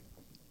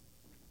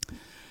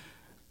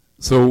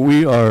So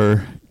we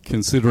are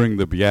considering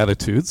the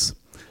Beatitudes.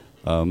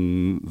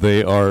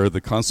 They are the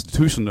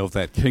constitution of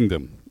that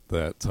kingdom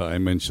that I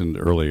mentioned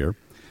earlier.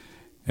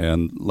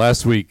 And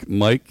last week,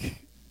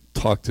 Mike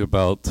talked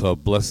about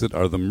blessed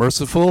are the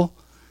merciful,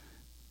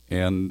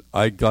 and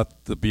I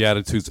got the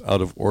Beatitudes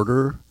out of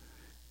order.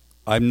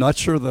 I'm not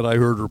sure that I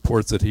heard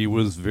reports that he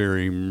was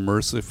very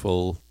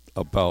merciful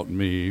about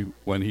me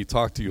when he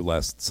talked to you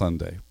last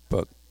Sunday,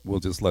 but we'll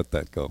just let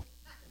that go.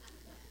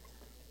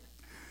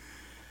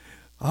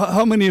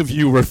 How many of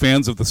you were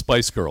fans of the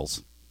Spice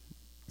Girls?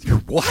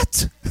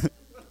 What?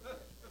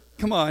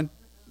 Come on.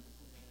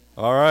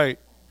 All right.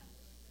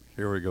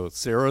 Here we go.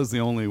 Sarah's the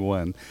only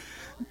one.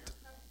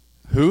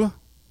 Who?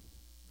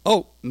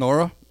 Oh,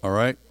 Nora. All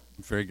right.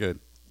 Very good.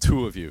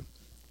 Two of you.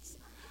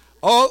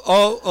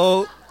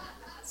 Oh.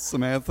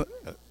 Samantha.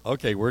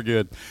 Okay, we're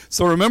good.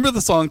 So remember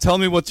the song, Tell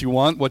Me What You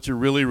Want, what you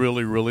really,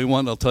 really, really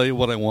want. I'll tell you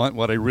what I want,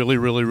 what I really,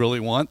 really, really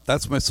want.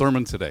 That's my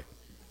sermon today.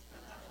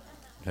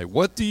 Okay,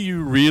 what do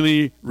you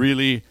really,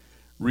 really,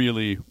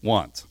 really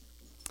want?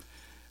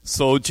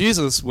 So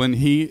Jesus, when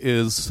he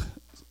is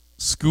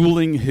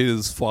schooling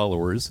his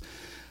followers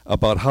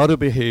about how to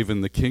behave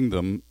in the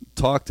kingdom,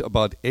 talked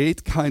about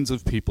 8 kinds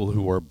of people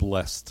who are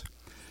blessed.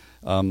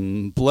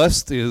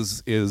 Blessed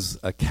is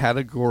a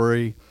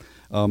category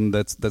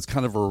that's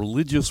kind of a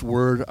religious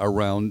word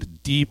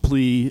around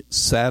deeply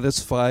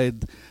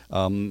satisfied,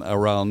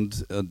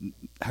 around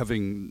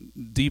having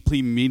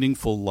deeply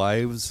meaningful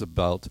lives,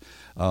 about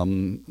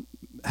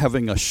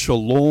having a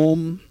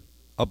shalom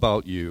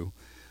about you.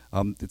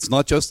 It's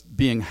not just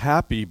being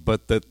happy,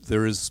 but that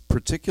there is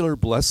particular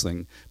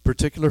blessing,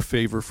 particular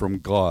favor from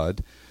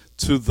God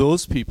to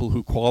those people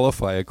who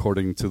qualify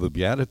according to the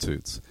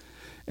Beatitudes.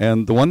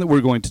 And the one that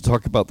we're going to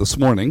talk about this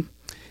morning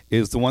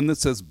is the one that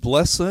says,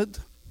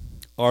 "Blessed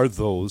are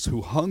those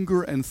who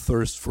hunger and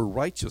thirst for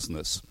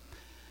righteousness.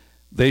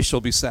 They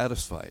shall be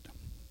satisfied."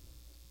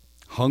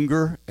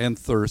 Hunger and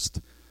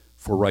thirst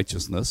for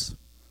righteousness,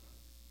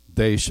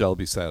 they shall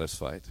be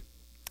satisfied.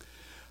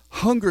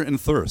 Hunger and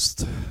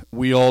thirst,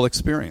 we all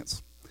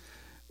experience.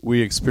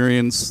 We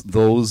experience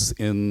those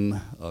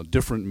in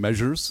different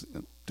measures.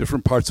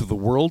 Different parts of the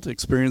world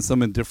experience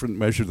them in different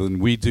measure than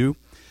we do.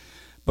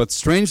 But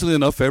strangely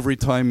enough, every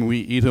time we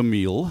eat a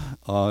meal,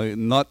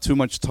 not too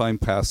much time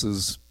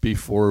passes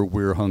before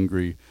we're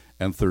hungry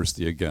and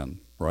thirsty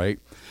again, right?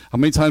 How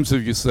many times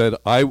have you said,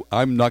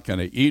 I'm not going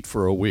to eat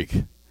for a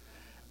week?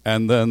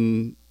 And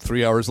then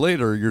 3 hours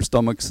later, your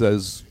stomach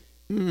says,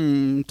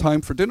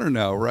 time for dinner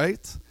now,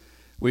 right?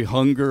 We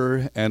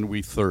hunger and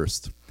we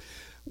thirst.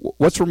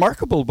 What's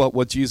remarkable about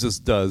what Jesus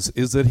does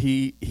is that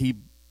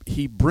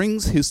he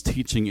brings his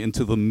teaching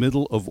into the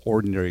middle of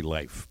ordinary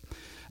life.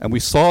 And we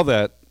saw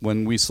that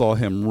when we saw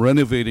him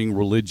renovating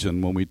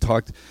religion, when we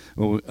talked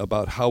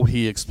about how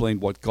he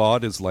explained what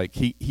God is like.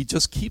 He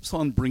just keeps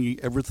on bringing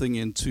everything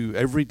into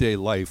everyday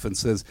life and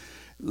says,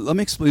 let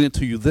me explain it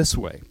to you this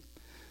way.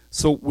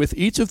 So with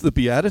each of the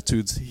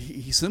Beatitudes,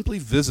 he simply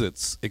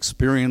visits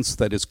experience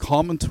that is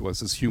common to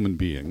us as human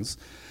beings,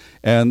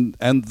 and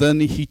then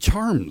he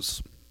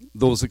charms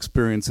those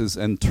experiences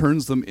and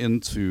turns them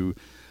into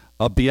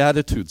a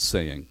Beatitude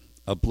saying,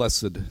 a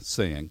blessed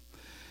saying.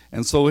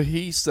 And so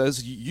he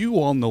says, you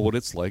all know what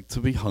it's like to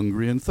be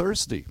hungry and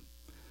thirsty.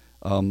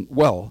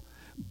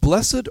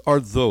 Blessed are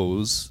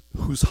those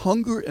whose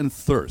hunger and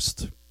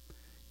thirst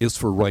is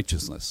for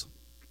righteousness.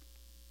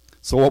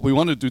 So what we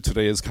want to do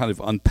today is kind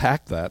of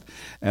unpack that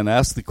and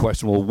ask the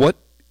question, well, what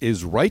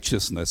is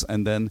righteousness?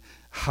 And then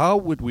how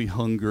would we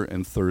hunger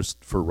and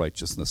thirst for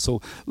righteousness?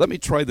 So let me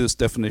try this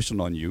definition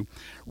on you.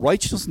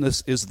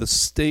 Righteousness is the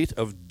state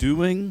of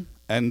doing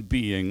and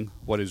being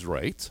what is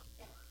right.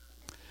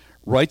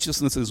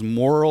 Righteousness is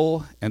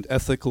moral and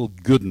ethical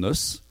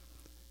goodness.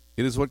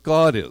 It is what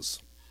God is.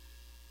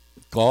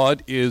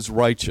 God is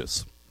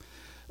righteous.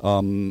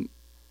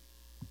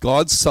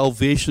 God's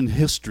salvation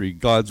history,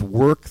 God's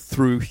work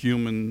through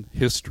human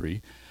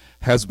history,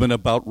 has been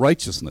about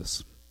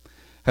righteousness,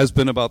 has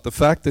been about the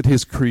fact that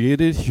his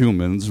created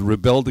humans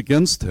rebelled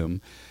against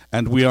him,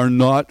 and we are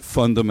not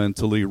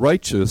fundamentally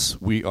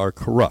righteous, we are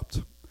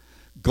corrupt.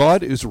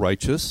 God is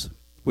righteous,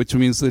 which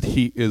means that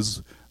he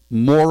is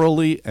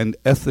morally and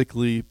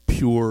ethically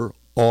pure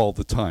all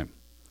the time.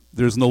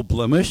 There's no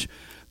blemish,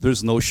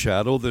 there's no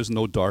shadow, there's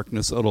no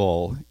darkness at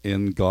all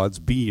in God's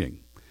being.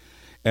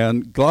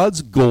 And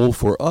God's goal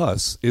for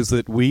us is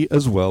that we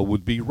as well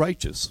would be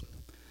righteous.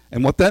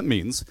 And what that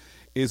means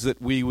is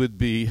that we would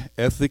be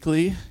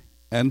ethically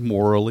and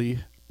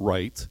morally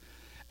right,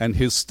 and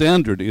his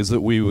standard is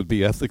that we would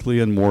be ethically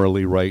and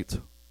morally right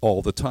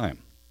all the time.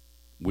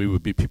 We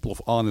would be people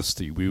of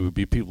honesty, we would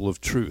be people of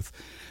truth,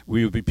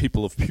 we would be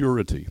people of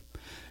purity.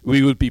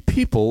 We would be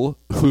people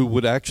who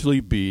would actually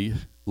be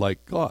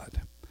like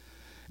God.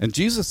 And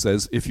Jesus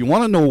says, if you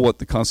want to know what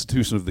the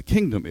constitution of the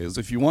kingdom is,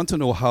 if you want to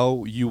know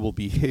how you will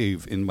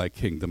behave in my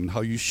kingdom and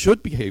how you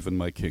should behave in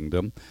my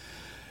kingdom,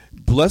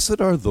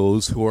 blessed are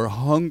those who are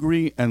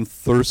hungry and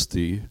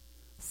thirsty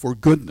for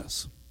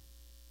goodness,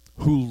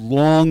 who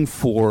long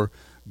for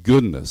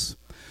goodness,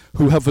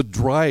 who have a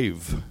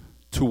drive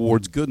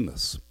towards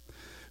goodness,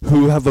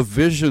 who have a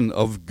vision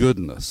of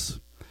goodness,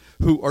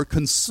 who are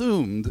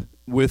consumed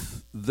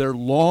with their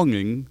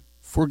longing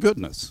for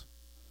goodness.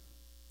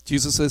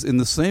 Jesus says, in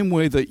the same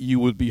way that you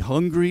would be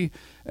hungry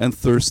and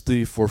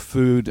thirsty for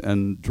food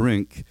and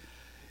drink,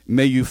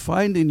 may you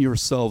find in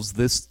yourselves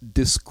this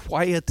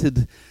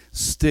disquieted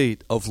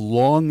state of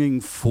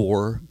longing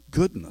for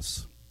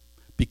goodness.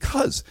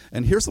 Because,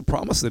 and here's the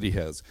promise that he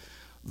has,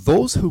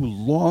 those who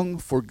long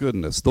for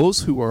goodness,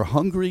 those who are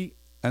hungry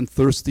and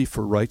thirsty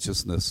for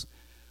righteousness,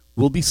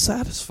 will be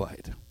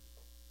satisfied.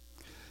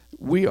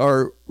 We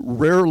are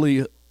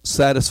rarely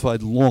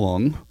satisfied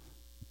long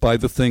by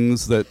the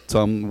things that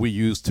we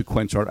use to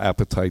quench our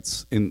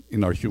appetites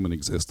in our human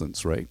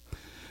existence, right?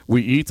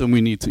 We eat and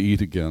we need to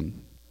eat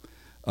again.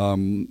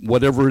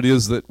 Whatever it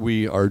is that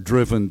we are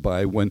driven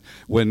by, when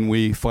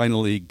we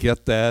finally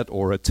get that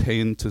or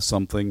attain to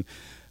something,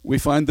 we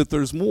find that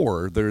there's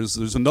more.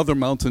 There's another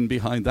mountain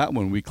behind that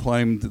one. We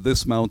climbed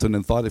this mountain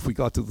and thought if we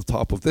got to the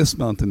top of this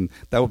mountain,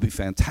 that would be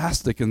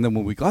fantastic. And then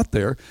when we got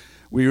there,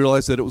 we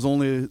realized that it was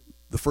only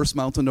the first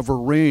mountain of a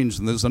range,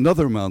 and there's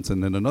another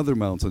mountain and another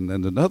mountain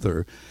and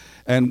another.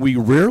 And we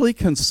rarely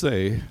can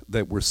say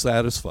that we're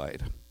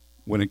satisfied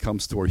when it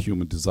comes to our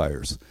human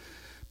desires.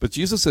 But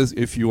Jesus says,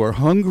 if you are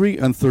hungry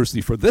and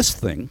thirsty for this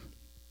thing,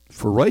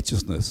 for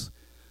righteousness,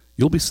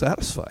 you'll be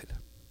satisfied.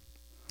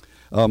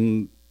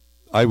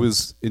 I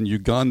was in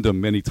Uganda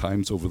many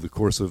times over the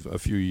course of a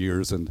few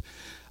years, and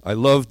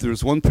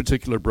there's one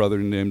particular brother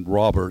named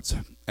Robert,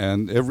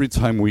 and every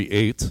time we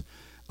ate,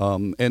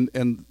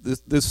 and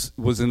this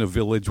was in a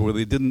village where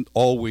they didn't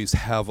always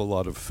have a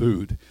lot of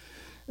food.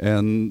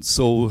 And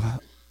so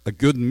a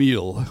good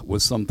meal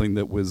was something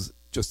that was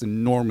just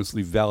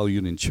enormously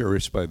valued and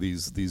cherished by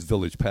these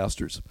village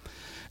pastors.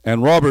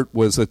 And Robert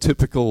was a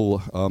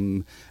typical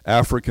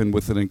African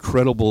with an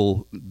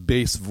incredible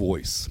bass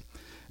voice.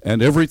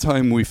 And every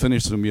time we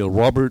finished the meal,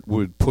 Robert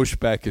would push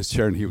back his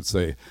chair and he would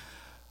say,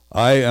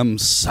 "I am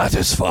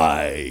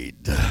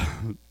satisfied.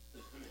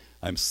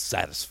 I'm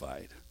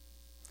satisfied."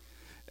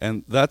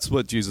 And that's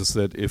what Jesus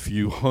said. If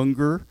you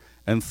hunger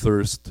and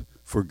thirst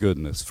for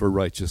goodness, for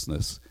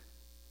righteousness,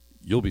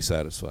 you'll be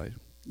satisfied.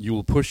 You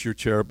will push your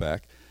chair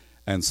back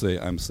and say,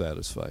 "I'm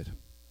satisfied."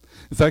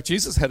 In fact,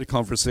 Jesus had a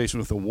conversation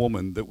with a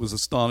woman that was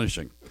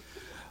astonishing.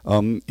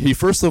 He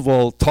first of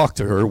all talked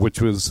to her,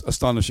 which was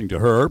astonishing to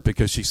her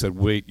because she said,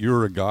 "Wait,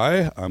 you're a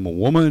guy, I'm a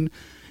woman,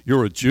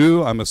 you're a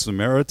Jew, I'm a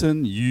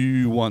Samaritan,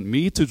 you want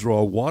me to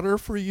draw water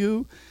for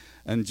you?"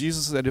 And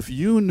Jesus said, "If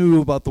you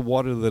knew about the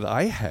water that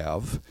I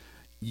have,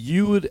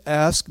 you would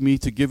ask me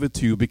to give it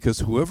to you, because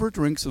whoever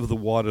drinks of the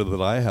water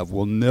that I have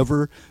will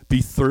never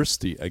be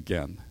thirsty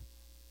again."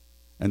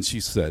 And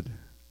she said,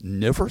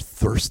 "Never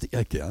thirsty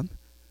again?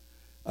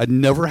 I'd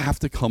never have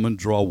to come and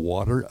draw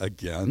water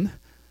again?"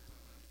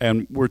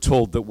 And we're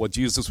told that what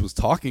Jesus was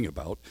talking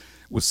about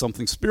was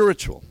something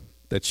spiritual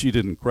that she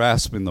didn't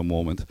grasp in the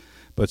moment,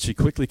 but she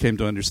quickly came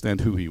to understand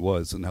who he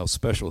was and how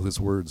special his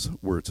words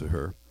were to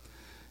her.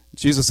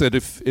 Jesus said,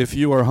 if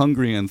you are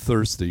hungry and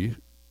thirsty,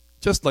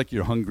 just like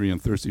you're hungry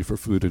and thirsty for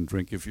food and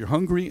drink, if you're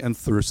hungry and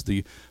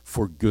thirsty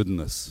for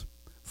goodness,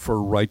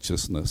 for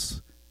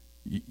righteousness,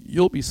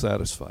 you'll be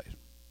satisfied.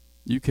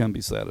 You can be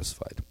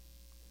satisfied.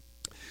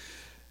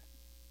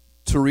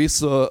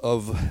 Teresa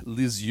of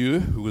Lisieux,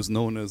 who was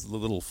known as the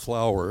Little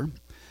Flower,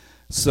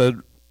 said,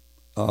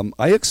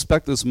 "I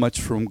expect as much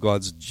from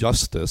God's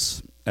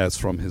justice as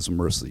from his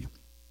mercy."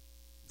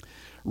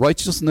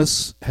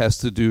 Righteousness has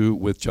to do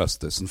with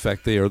justice. In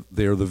fact, they are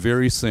the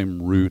very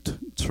same root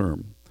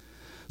term.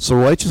 So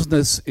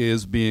righteousness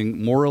is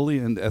being morally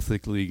and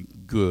ethically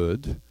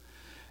good,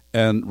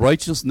 and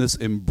righteousness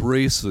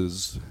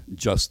embraces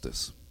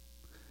justice.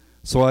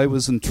 So I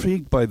was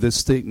intrigued by this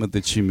statement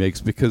that she makes,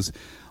 because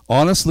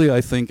honestly,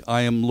 I think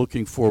I am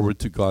looking forward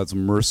to God's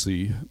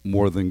mercy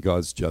more than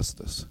God's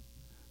justice.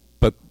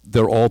 But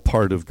they're all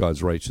part of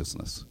God's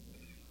righteousness,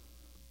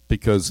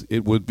 because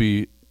it would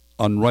be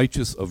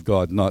unrighteous of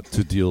God not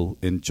to deal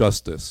in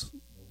justice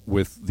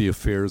with the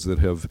affairs that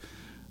have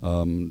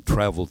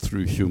traveled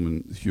through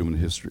human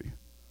history.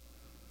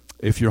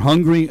 If you're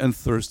hungry and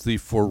thirsty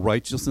for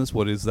righteousness,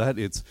 what is that?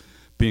 It's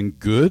being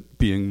good,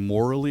 being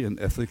morally and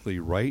ethically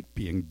right,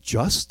 being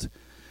just,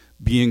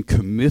 being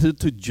committed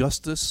to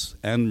justice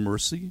and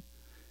mercy.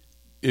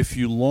 If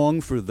you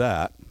long for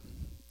that,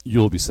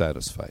 you'll be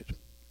satisfied.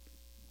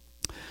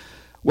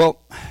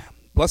 Well,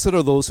 blessed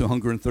are those who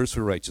hunger and thirst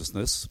for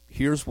righteousness.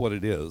 Here's what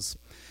it is.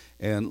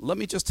 And let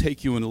me just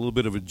take you in a little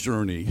bit of a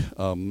journey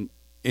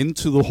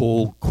into the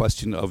whole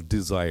question of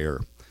desire,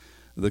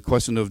 the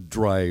question of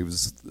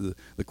drives,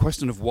 the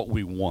question of what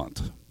we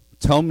want.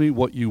 Tell me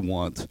what you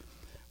want,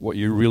 what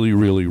you really,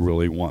 really,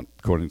 really want,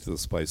 according to the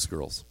Spice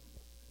Girls.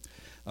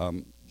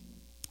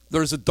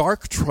 There's a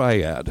dark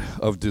triad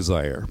of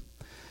desire,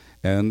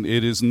 and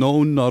it is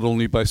known not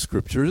only by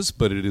scriptures,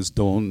 but it is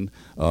known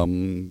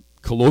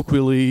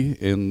colloquially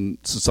in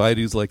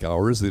societies like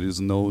ours. It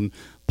is known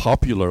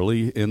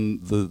popularly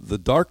in the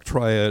dark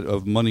triad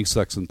of money,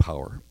 sex, and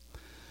power.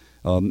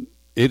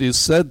 it is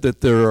said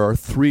that there are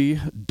three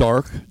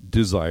dark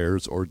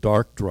desires or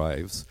dark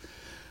drives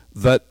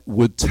that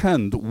would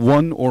tend,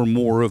 one or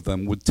more of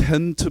them, would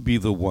tend to be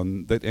the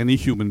one that any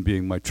human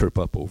being might trip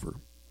up over.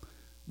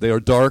 They are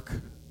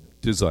dark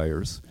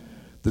desires: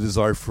 the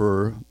desire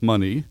for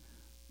money,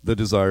 the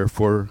desire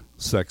for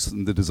sex,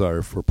 and the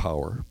desire for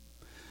power.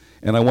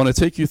 And I want to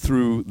take you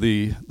through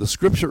the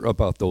scripture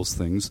about those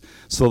things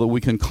so that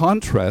we can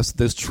contrast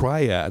this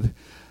triad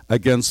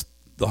against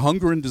the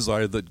hunger and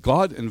desire that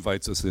God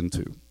invites us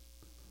into.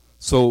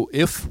 So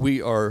if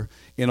we are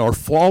in our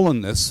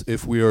fallenness,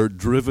 if we are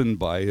driven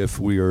by, if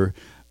we are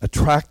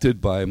attracted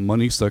by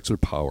money, sex, or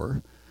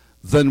power,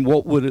 then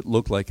what would it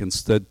look like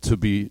instead to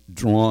be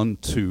drawn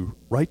to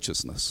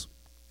righteousness,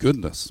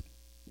 goodness,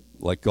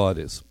 like God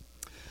is?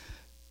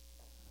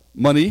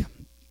 Money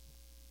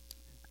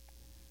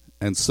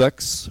and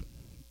sex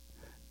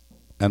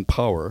and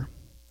power,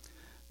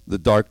 the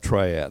dark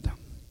triad.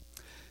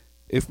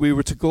 If we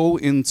were to go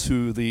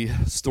into the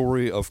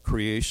story of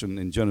creation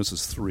in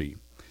Genesis 3,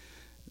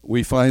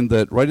 we find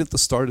that right at the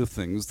start of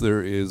things,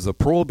 there is a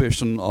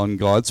prohibition on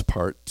God's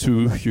part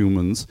to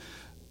humans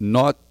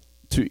not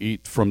to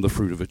eat from the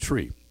fruit of a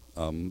tree.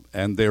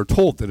 And they're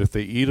told that if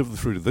they eat of the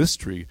fruit of this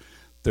tree,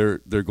 they're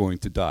going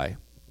to die.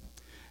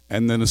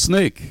 And then a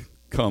snake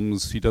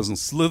comes. He doesn't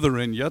slither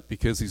in yet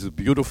because he's a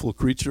beautiful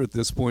creature at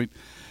this point.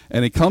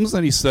 And he comes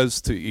and he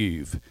says to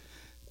Eve,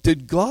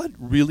 "Did God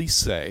really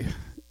say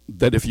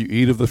that if you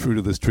eat of the fruit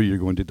of this tree, you're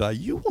going to die?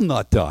 You will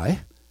not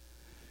die.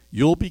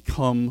 You'll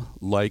become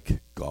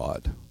like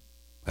God."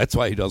 That's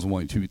why he doesn't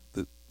want you to eat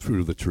the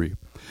fruit of the tree.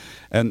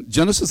 And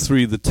Genesis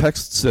 3, the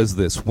text says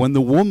this: "When the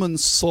woman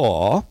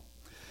saw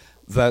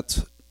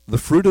that the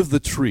fruit of the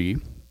tree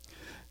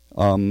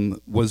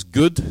was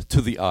good to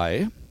the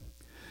eye,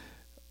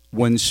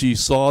 when she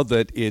saw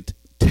that it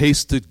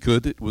tasted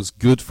good, it was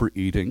good for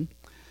eating,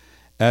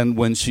 and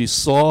when she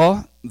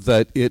saw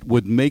that it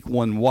would make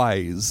one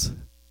wise,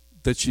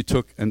 that she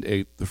took and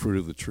ate the fruit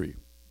of the tree."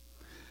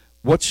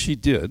 What she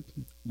did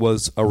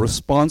was a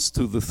response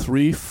to the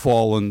three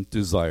fallen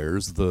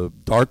desires, the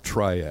dark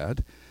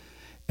triad,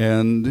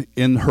 and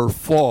in her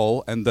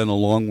fall, and then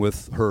along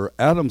with her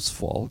Adam's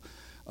fall,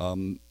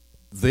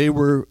 they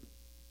were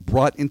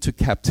brought into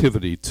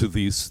captivity to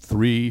these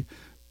three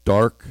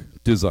dark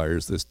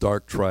desires, this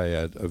dark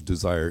triad of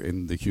desire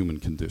in the human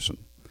condition.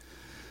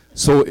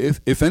 So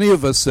if any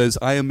of us says,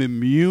 "I am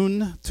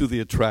immune to the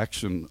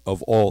attraction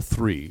of all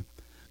three,"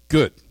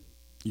 good.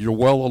 You're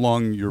well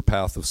along your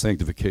path of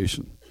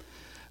sanctification.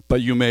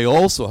 But you may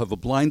also have a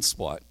blind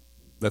spot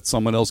that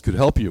someone else could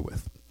help you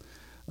with.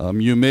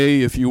 You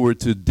may, if you were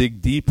to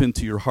dig deep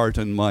into your heart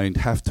and mind,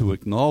 have to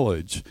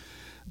acknowledge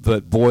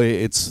that, boy,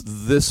 it's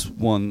this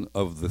one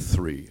of the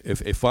three.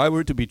 If I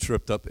were to be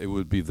tripped up, it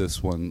would be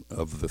this one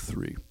of the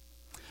three.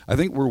 I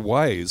think we're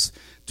wise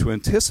to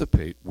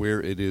anticipate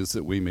where it is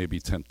that we may be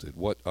tempted,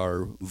 what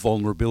our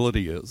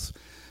vulnerability is,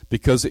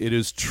 because it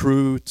is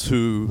true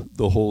to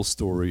the whole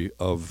story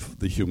of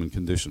the human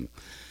condition.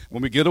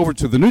 When we get over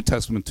to the New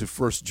Testament, to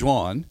 1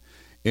 John,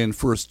 in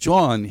 1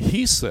 John,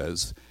 he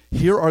says,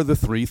 here are the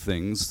three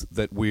things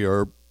that we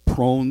are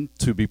prone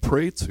to be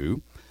prey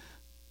to: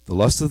 the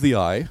lust of the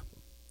eye,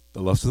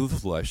 the lust of the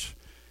flesh,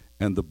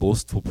 and the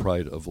boastful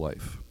pride of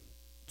life.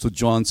 So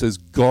John says,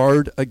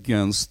 guard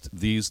against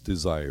these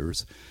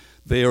desires.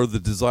 They are the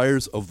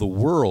desires of the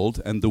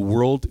world, and the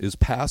world is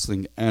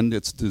passing and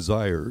its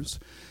desires.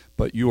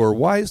 But you are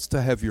wise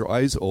to have your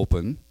eyes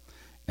open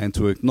and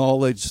to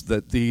acknowledge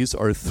that these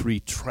are three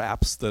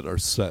traps that are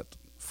set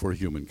for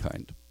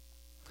humankind.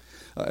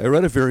 I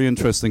read a very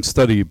interesting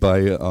study by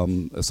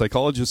a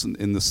psychologist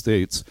in the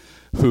States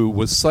who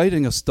was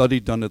citing a study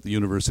done at the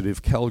University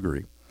of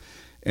Calgary.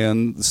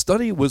 And the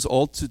study was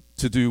all to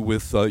do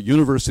with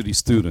university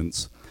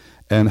students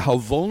and how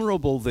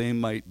vulnerable they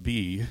might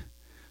be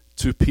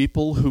to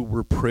people who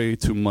were prey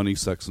to money,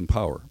 sex, and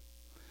power.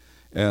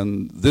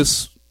 And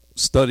this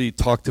study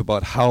talked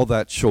about how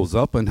that shows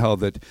up and how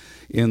that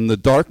in the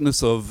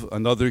darkness of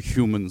another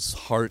human's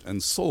heart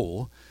and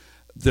soul,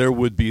 there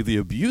would be the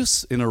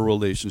abuse in a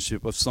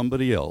relationship of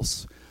somebody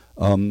else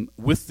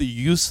with the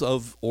use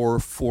of or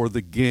for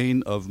the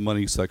gain of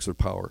money, sex, or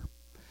power.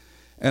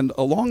 And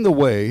along the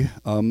way,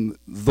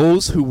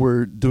 those who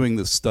were doing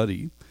this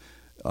study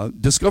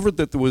discovered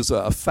that there was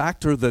a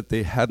factor that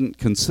they hadn't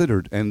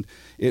considered, and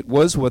it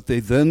was what they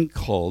then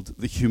called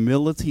the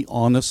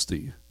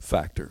humility-honesty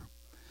factor.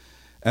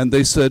 And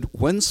they said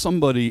when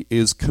somebody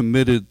is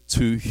committed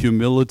to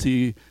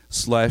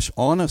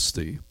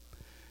humility/honesty,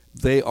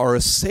 they are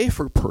a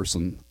safer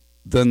person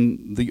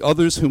than the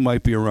others who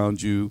might be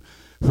around you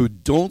who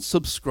don't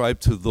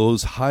subscribe to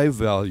those high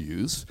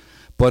values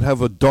but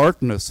have a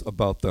darkness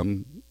about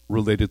them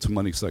related to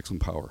money, sex, and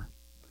power.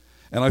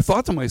 And I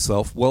thought to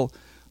myself, well,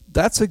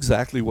 that's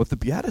exactly what the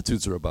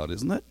Beatitudes are about,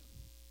 isn't it?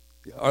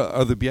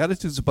 Are the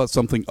Beatitudes about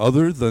something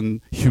other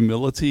than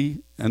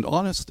humility and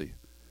honesty?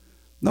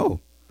 No.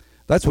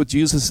 That's what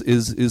Jesus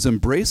is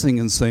embracing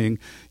and saying,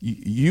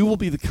 you will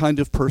be the kind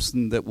of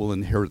person that will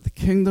inherit the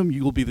kingdom.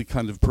 You will be the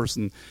kind of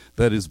person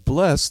that is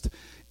blessed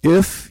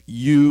If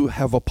you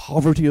have a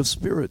poverty of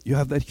spirit, you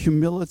have that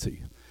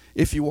humility.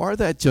 If you are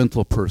that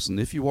gentle person,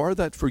 if you are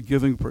that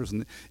forgiving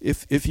person,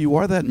 if you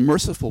are that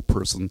merciful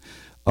person,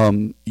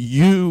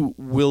 you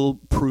will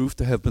prove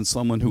to have been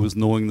someone who is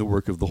knowing the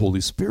work of the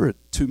Holy Spirit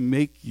to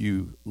make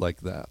you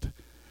like that.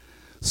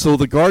 So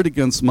the guard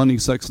against money,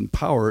 sex, and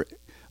power,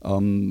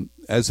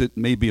 as it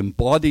may be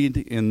embodied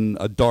in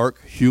a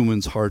dark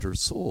human's heart or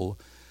soul,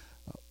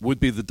 would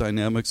be the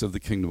dynamics of the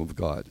kingdom of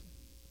God.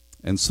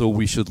 And so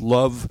we should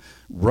love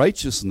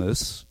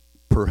righteousness,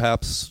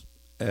 perhaps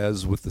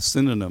as with the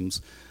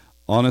synonyms,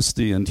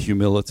 honesty and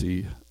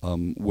humility,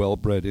 well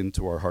bred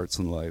into our hearts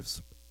and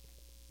lives.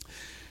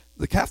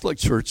 The Catholic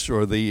Church,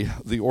 or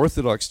the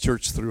Orthodox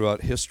Church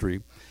throughout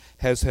history,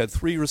 has had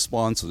three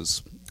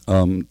responses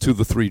to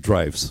the three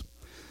drives.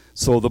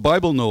 So the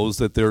Bible knows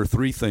that there are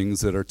three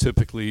things that are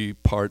typically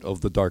part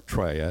of the dark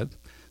triad.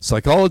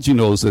 Psychology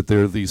knows that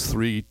there are these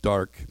three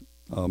dark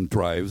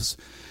drives.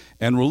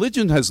 And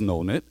religion has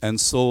known it, and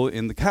so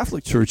in the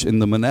Catholic Church, in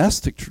the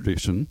monastic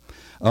tradition,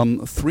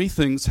 three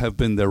things have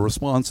been their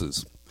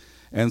responses.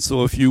 And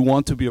so if you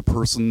want to be a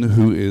person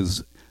who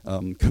is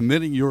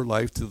committing your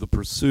life to the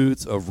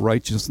pursuits of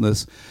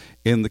righteousness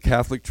in the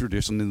Catholic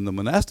tradition, in the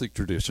monastic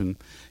tradition,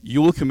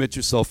 you will commit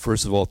yourself,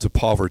 first of all, to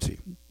poverty.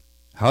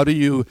 How do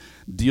you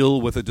deal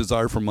with a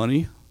desire for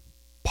money?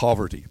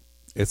 Poverty.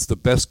 It's the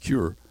best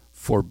cure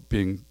for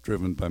being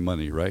driven by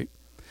money, right?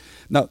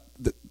 Now,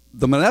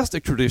 the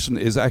monastic tradition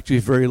is actually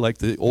very like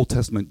the Old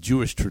Testament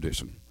Jewish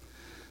tradition.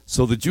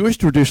 So the Jewish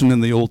tradition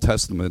in the Old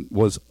Testament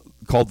was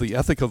called the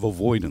ethic of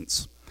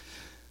avoidance.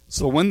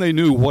 So when they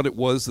knew what it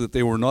was that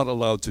they were not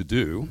allowed to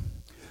do,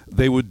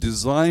 they would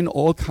design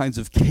all kinds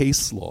of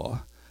case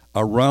law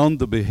around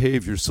the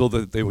behavior so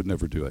that they would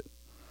never do it.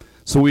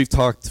 So we've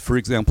talked, for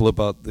example,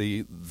 about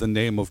the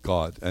name of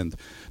God and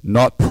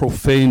not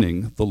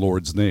profaning the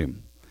Lord's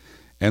name.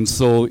 And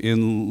so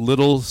in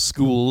little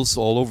schools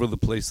all over the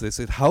place, they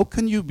said, how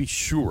can you be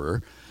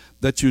sure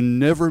that you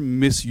never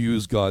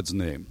misuse God's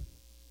name?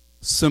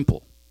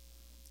 Simple.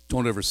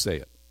 Don't ever say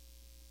it.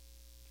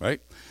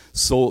 Right?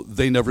 So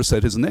they never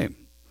said his name.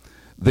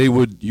 They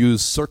would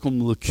use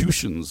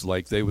circumlocutions,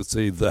 like they would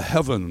say the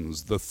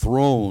heavens, the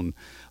throne,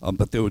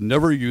 but they would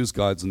never use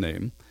God's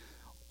name.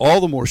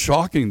 All the more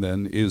shocking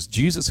then is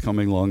Jesus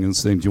coming along and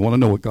saying, do you want to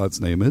know what God's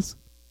name is?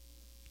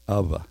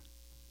 Abba.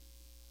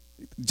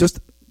 Just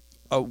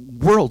a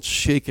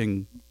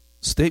world-shaking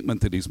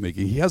statement that he's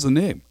making. He has a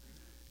name.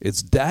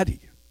 It's Daddy.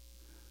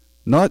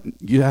 Not,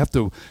 you have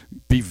to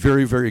be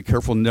very, very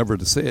careful never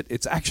to say it.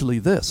 It's actually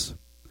this.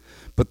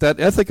 But that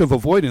ethic of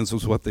avoidance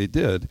was what they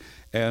did.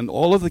 And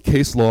all of the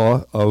case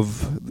law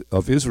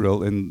of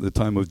Israel in the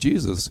time of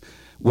Jesus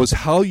was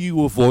how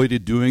you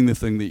avoided doing the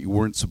thing that you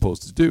weren't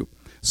supposed to do.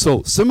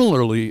 So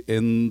similarly,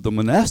 in the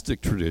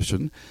monastic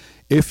tradition,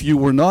 if you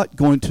were not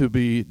going to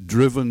be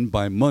driven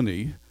by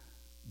money,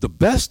 the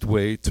best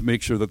way to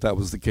make sure that that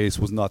was the case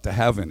was not to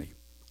have any.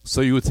 So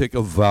you would take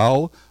a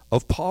vow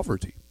of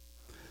poverty.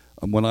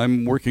 When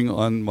I'm working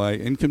on my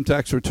income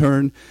tax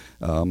return,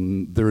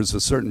 there is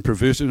a certain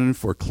provision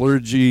for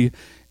clergy,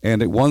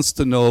 and it wants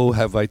to know,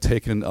 have I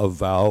taken a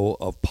vow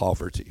of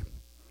poverty?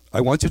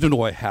 I want you to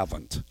know I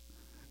haven't.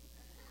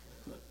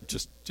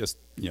 Just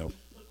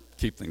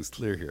keep things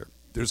clear here.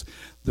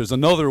 There's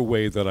another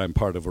way that I'm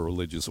part of a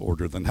religious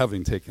order than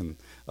having taken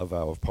a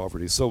vow of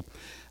poverty. So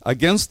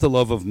against the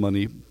love of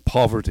money,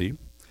 poverty,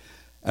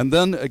 and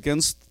then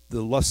against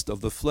the lust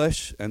of the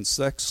flesh and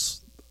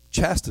sex,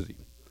 chastity.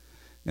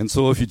 And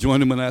so if you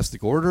join a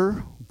monastic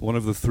order, one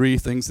of the three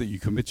things that you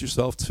commit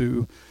yourself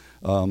to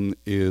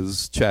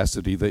is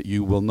chastity, that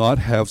you will not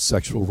have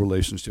sexual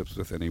relationships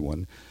with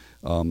anyone,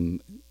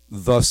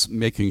 thus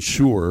making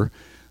sure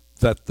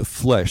that the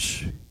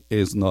flesh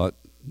is not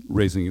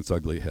raising its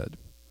ugly head.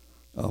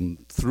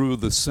 Through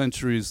the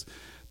centuries,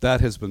 that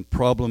has been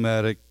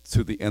problematic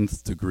to the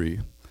nth degree.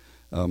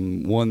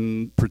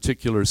 One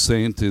particular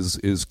saint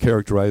is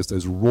characterized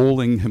as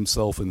rolling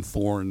himself in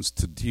thorns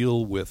to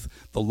deal with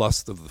the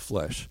lust of the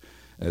flesh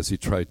as he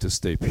tried to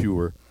stay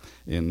pure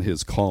in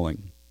his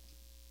calling.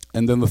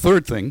 And then the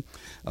third thing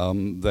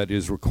that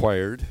is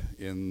required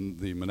in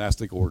the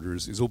monastic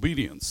orders is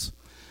obedience.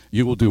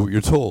 You will do what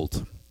you're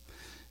told.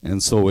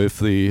 And so if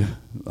the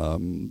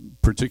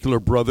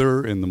particular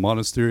brother in the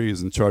monastery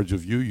is in charge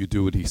of you, you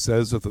do what he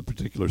says. If the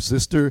particular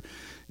sister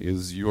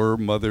is your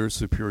mother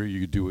superior,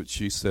 you do what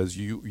she says.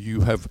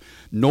 You have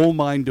no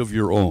mind of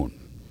your own.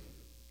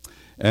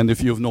 And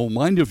if you have no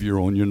mind of your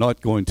own, you're not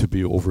going to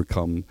be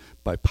overcome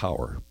by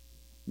power.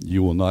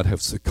 You will not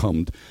have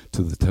succumbed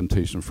to the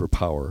temptation for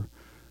power,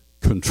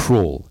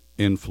 control,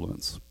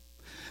 influence.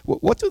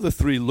 What do the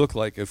three look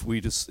like if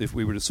we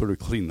were to sort of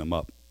clean them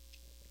up?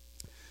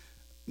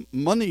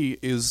 Money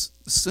is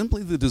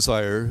simply the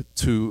desire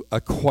to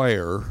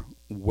acquire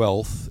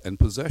wealth and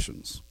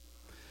possessions.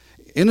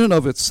 In and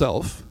of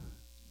itself,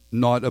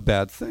 not a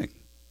bad thing.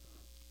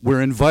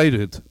 We're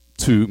invited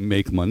to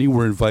make money.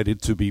 We're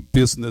invited to be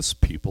business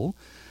people.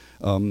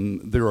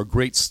 There are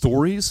great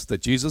stories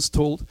that Jesus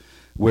told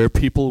where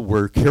people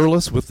were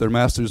careless with their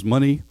master's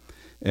money,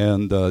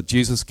 And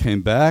Jesus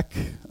came back,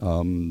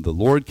 the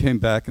Lord came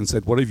back and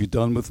said, "What have you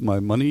done with my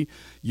money?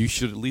 You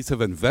should at least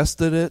have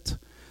invested it."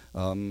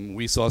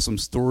 We saw some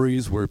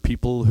stories where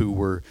people who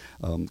were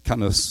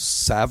kind of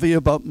savvy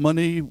about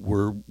money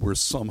were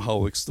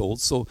somehow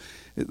extolled. So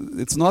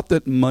it's not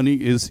that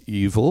money is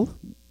evil.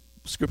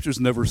 Scriptures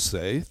never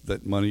say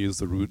that money is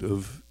the root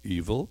of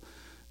evil.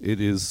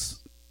 It is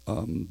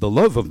the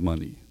love of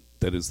money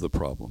that is the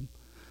problem.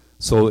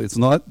 So it's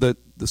not that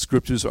the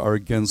Scriptures are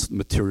against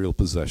material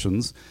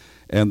possessions,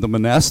 and the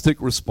monastic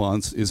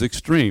response is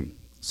extreme.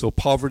 So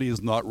poverty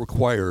is not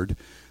required.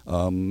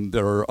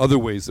 There are other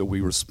ways that we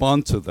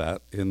respond to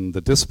that in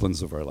the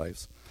disciplines of our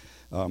lives.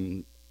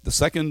 The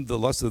second, the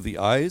lust of the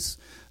eyes,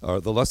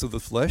 the lust of the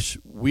flesh.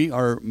 We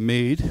are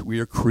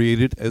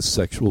created as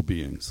sexual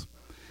beings.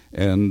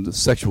 And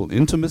sexual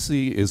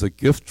intimacy is a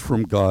gift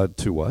from God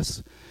to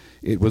us.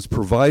 It was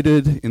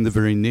provided in the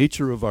very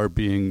nature of our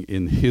being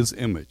in His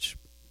image.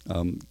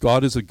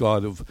 God is a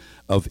God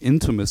of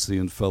intimacy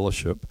and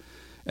fellowship,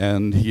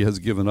 and He has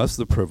given us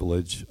the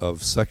privilege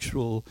of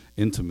sexual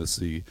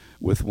intimacy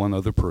with one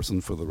other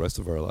person for the rest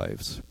of our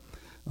lives.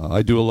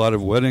 I do a lot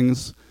of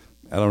weddings.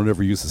 I don't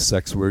ever use the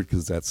sex word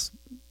because that's,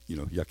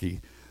 yucky.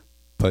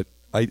 But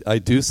I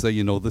do say,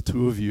 the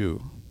two of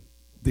you,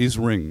 these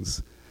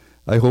rings,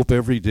 I hope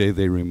every day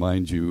they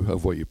remind you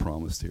of what you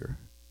promised here,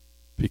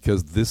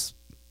 because this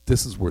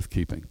is worth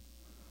keeping.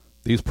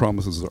 These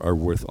promises are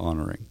worth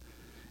honoring.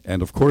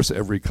 And of course,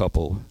 every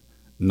couple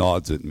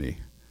nods at me.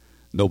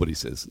 Nobody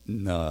says,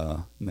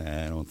 nah,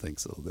 I don't think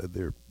so.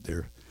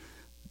 They're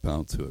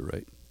bound to it,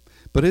 right?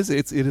 But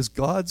it is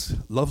God's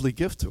lovely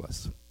gift to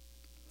us.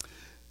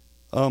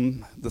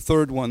 The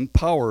third one,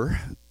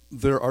 power.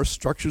 There are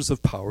structures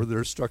of power. There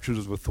are structures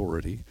of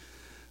authority.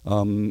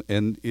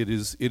 And it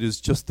is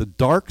just the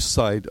dark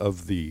side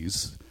of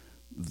these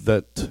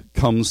that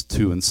comes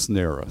to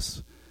ensnare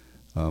us.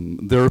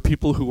 There are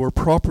people who are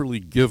properly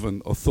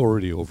given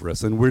authority over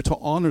us, and we're to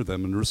honor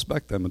them and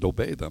respect them and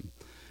obey them.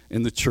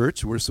 In the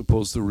church, we're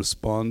supposed to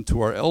respond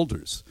to our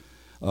elders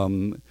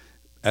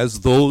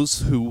as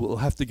those who will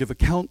have to give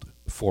account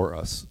for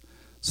us.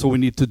 So we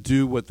need to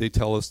do what they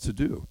tell us to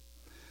do.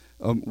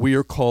 We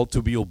are called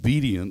to be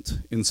obedient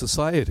in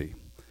society.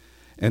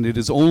 And it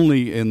is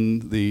only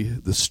in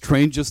the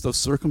strangest of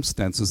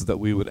circumstances that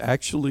we would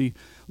actually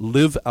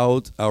live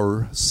out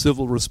our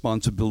civil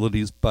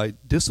responsibilities by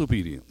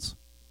disobedience.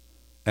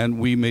 And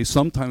we may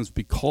sometimes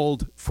be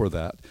called for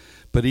that.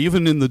 But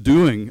even in the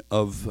doing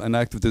of an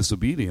act of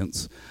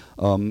disobedience,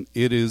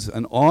 it is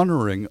an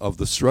honoring of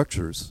the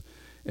structures.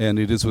 And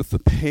it is with the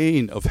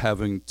pain of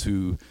having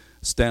to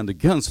stand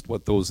against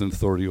what those in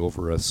authority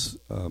over us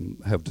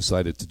have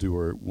decided to do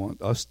or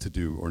want us to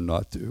do or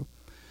not do.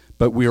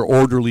 But we are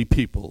orderly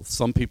people.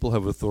 Some people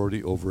have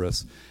authority over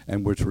us,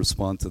 and we're to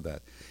respond to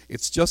that.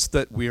 It's just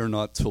that we are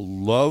not to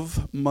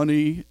love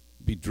money,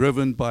 be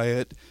driven by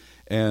it,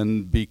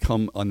 and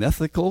become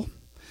unethical.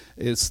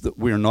 It's that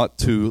we are not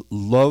to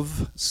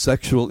love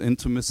sexual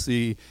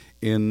intimacy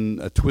in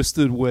a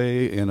twisted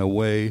way, in a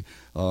way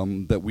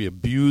that we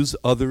abuse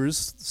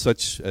others,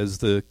 such as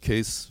the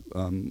case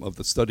of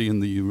the study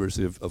in the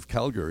University of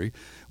Calgary,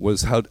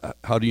 was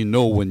how do you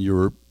know when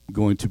you're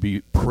going to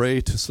be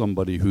prey to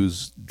somebody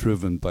who's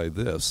driven by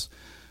this?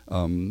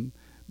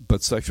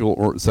 But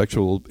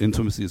sexual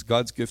intimacy is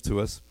God's gift to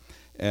us,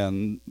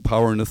 and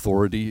power and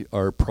authority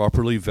are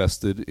properly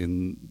vested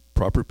in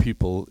proper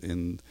people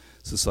in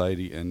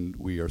society, and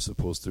we are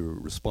supposed to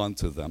respond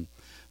to them.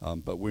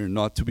 But we're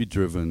not to be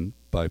driven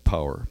by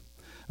power.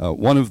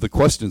 One of the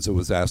questions that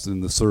was asked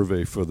in the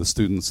survey for the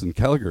students in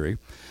Calgary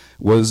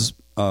was,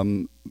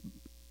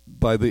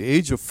 by the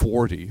age of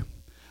 40,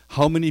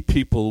 how many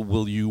people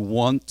will you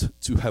want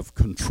to have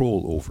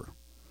control over?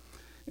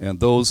 And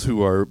those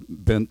who are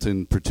bent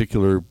in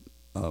particular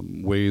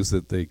ways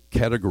that they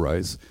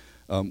categorize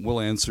will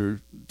answer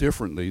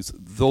differently.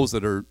 Those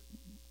that are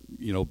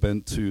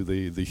bent to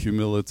the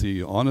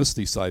humility,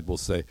 honesty side will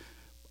say,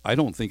 I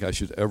don't think I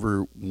should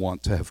ever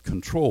want to have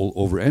control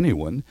over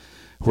anyone.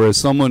 Whereas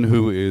someone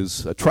who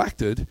is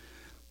attracted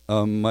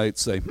might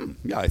say,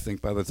 yeah, I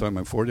think by the time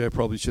I'm 40, I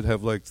probably should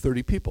have like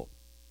 30 people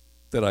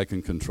that I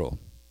can control.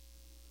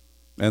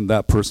 And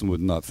that person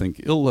would not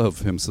think ill of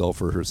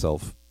himself or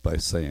herself by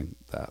saying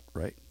that,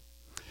 right?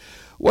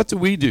 What do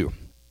we do?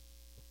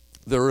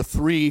 There are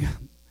three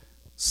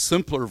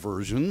simpler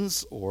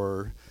versions,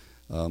 or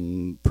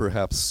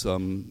perhaps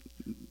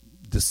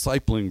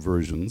discipling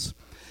versions,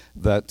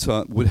 that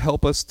would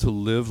help us to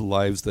live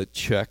lives that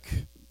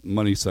check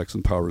money, sex,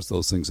 and power as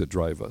those things that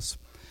drive us.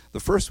 The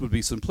first would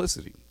be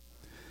simplicity.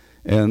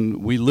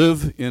 And we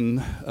live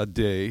in a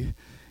day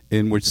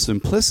in which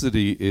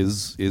simplicity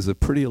is a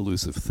pretty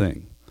elusive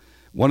thing.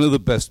 One of the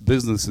best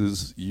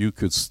businesses you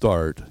could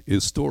start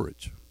is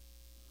storage,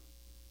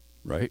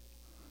 right?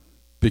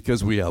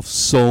 Because we have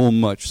so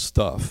much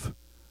stuff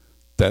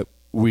that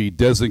we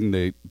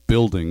designate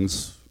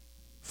buildings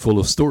full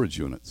of storage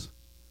units.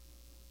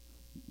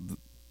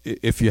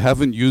 If you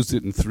haven't used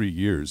it in 3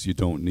 years, you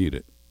don't need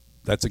it.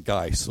 That's a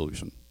guy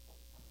solution,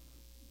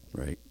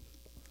 right?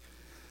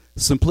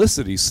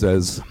 Simplicity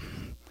says,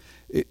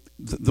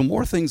 the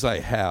more things I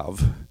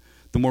have,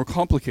 the more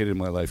complicated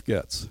my life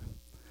gets.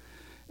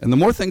 And the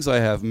more things I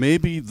have,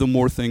 maybe the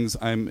more things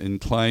I'm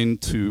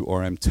inclined to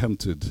or I'm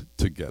tempted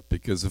to get.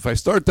 Because if I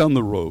start down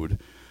the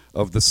road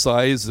of the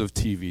size of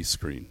TV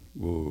screen,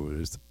 whoa,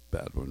 there's the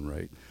bad one,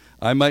 right?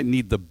 I might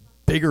need the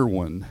bigger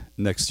one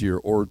next year,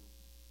 or,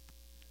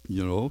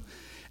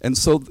 And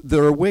so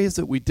there are ways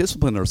that we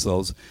discipline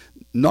ourselves,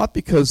 not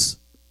because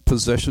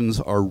possessions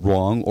are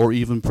wrong or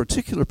even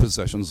particular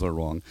possessions are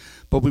wrong,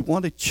 but we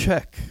want to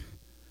check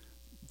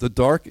the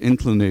dark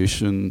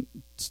inclination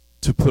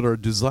to put our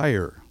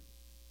desire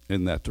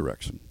in that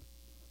direction.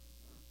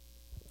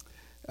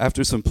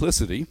 After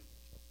simplicity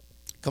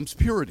comes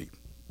purity.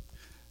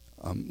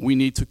 We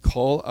need to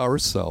call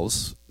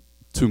ourselves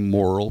to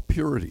moral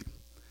purity.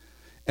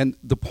 And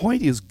the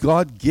point is,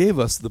 God gave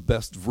us the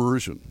best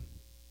version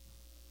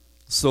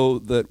so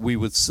that we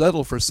would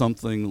settle for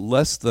something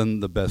less than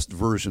the best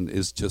version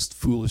is just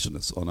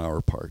foolishness on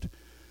our part.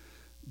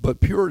 But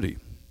purity.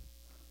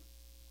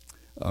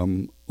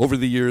 Over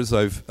the years,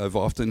 I've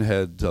often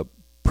had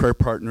prayer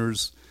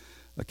partners,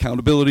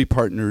 accountability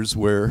partners,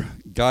 where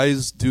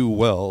guys do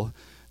well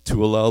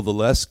to allow the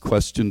last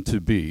question to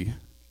be,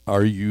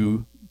 are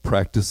you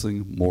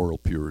practicing moral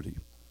purity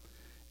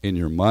in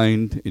your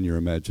mind, in your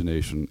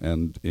imagination,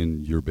 and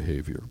in your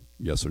behavior?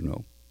 Yes or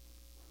no?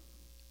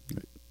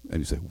 Right. And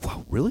you say,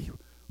 wow, really?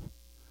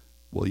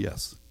 Well,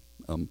 yes.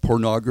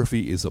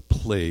 Pornography is a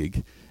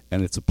plague,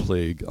 and it's a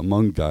plague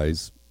among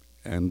guys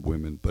and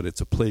women, but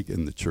it's a plague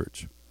in the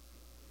church.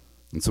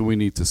 And so we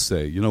need to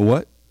say, you know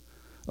what?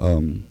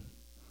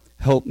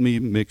 Help me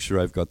make sure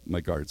I've got my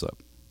guards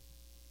up.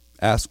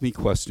 Ask me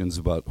questions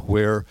about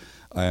where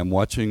I am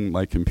watching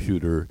my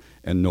computer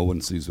and no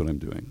one sees what I'm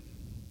doing.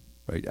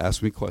 Right?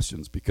 Ask me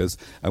questions because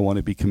I want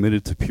to be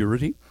committed to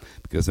purity,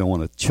 because I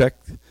want to check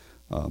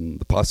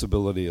the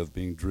possibility of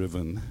being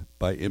driven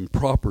by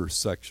improper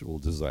sexual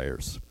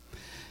desires.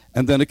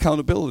 And then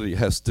accountability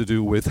has to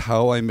do with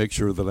how I make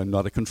sure that I'm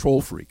not a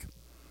control freak,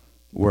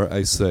 where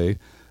I say,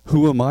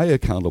 who am I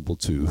accountable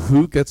to?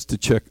 Who gets to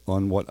check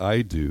on what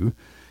I do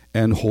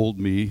and hold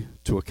me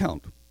to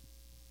account?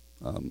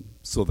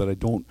 So that I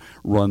don't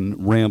run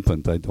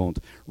rampant, I don't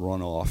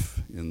run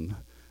off in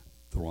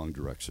the wrong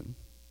direction.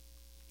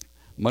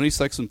 Money,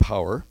 sex, and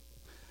power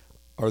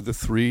are the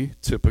three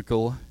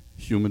typical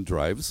human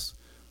drives.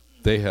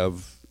 They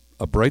have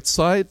a bright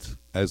side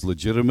as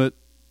legitimate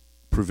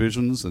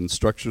provisions and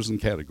structures and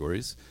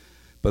categories,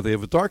 but they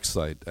have a dark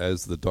side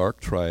as the dark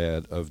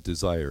triad of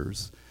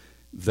desires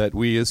that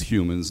we as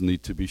humans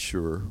need to be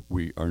sure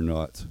we are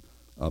not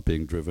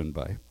being driven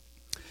by.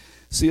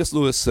 C.S.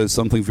 Lewis says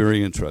something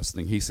very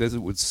interesting. He says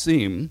it would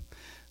seem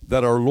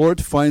that our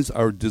Lord finds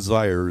our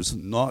desires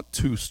not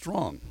too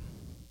strong,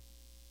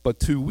 but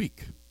too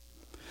weak.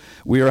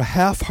 We are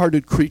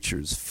half-hearted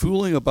creatures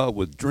fooling about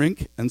with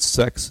drink and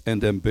sex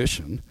and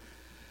ambition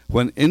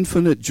when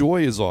infinite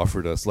joy is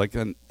offered us, like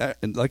an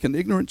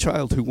ignorant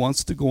child who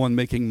wants to go on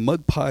making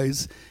mud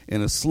pies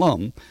in a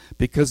slum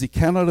because he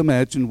cannot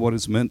imagine what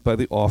is meant by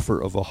the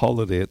offer of a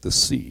holiday at the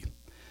sea.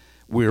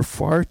 We are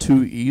far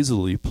too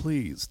easily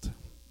pleased.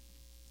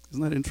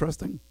 Isn't that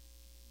interesting?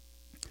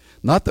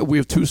 Not that we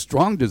have too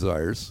strong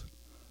desires.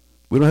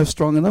 We don't have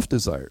strong enough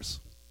desires.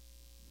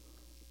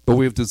 But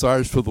we have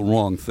desires for the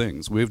wrong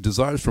things. We have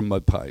desires for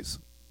mud pies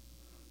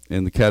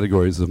in the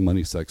categories of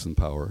money, sex, and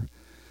power.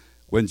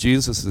 When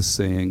Jesus is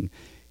saying,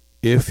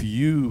 if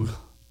you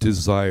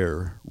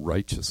desire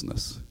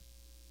righteousness,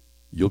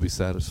 you'll be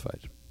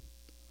satisfied.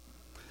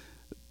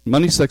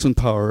 Money, sex, and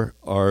power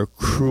are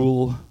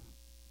cruel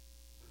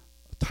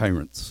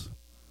tyrants.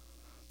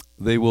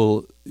 They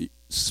will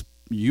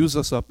use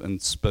us up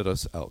and spit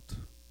us out.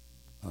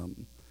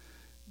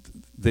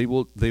 They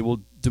will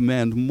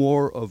demand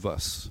more of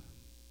us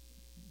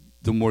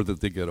the more that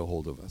they get a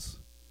hold of us.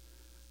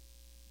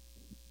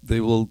 They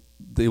will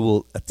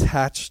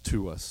attach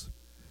to us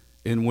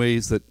in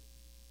ways that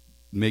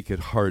make it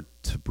hard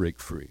to break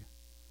free.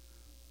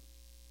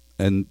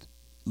 And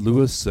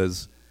Lewis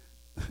says,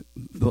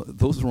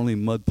 those are only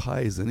mud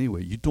pies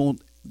anyway. You don't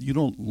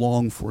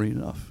long for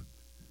enough.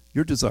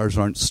 Your desires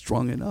aren't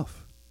strong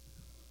enough.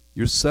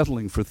 You're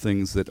settling for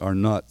things that are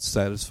not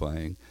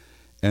satisfying.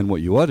 And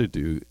what you ought to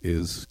do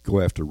is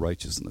go after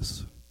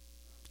righteousness,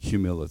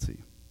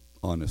 humility,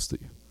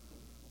 honesty,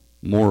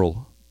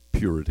 moral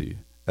purity,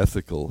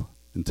 ethical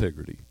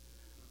integrity.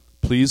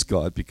 Please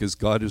God, because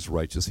God is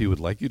righteous. He would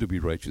like you to be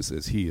righteous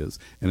as He is,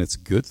 and it's a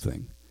good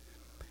thing.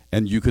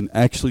 And you can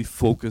actually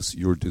focus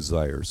your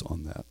desires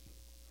on that.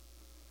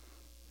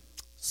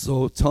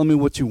 So tell me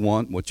what you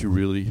want, what you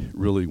really,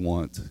 really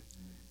want.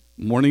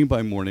 Morning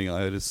by morning,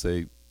 I had to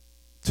say,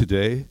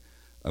 today,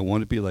 I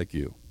want to be like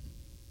you.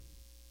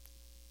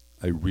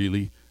 I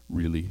really,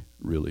 really,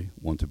 really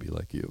want to be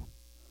like you.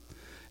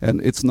 And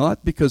it's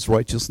not because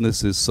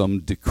righteousness is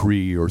some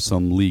decree or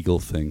some legal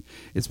thing.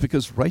 It's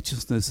because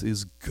righteousness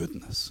is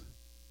goodness.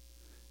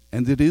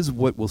 And it is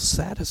what will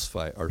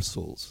satisfy our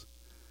souls.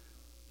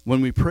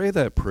 When we pray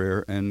that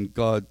prayer and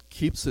God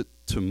keeps it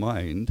to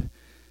mind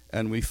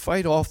And we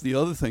fight off the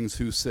other things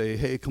who say,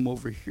 hey, come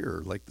over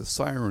here, like the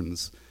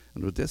sirens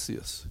and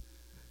Odysseus.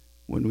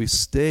 When we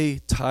stay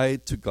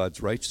tied to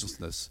God's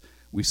righteousness,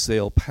 we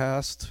sail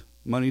past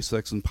money,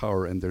 sex, and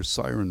power and their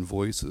siren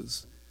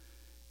voices.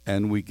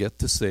 And we get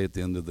to say at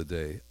the end of the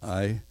day,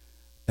 I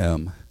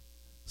am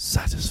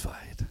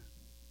satisfied.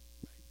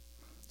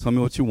 Tell me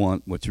what you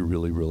want, what you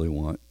really, really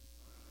want.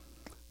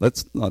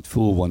 Let's not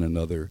fool one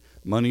another.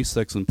 Money,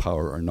 sex, and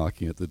power are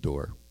knocking at the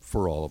door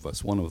for all of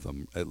us, one of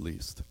them at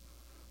least.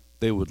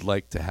 They would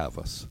like to have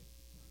us.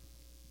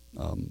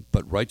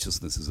 But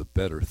righteousness is a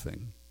better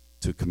thing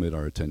to commit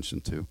our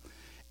attention to,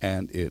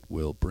 and it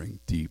will bring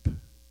deep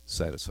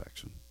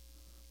satisfaction.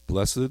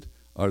 Blessed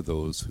are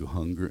those who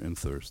hunger and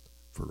thirst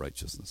for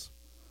righteousness.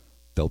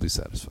 They'll be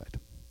satisfied.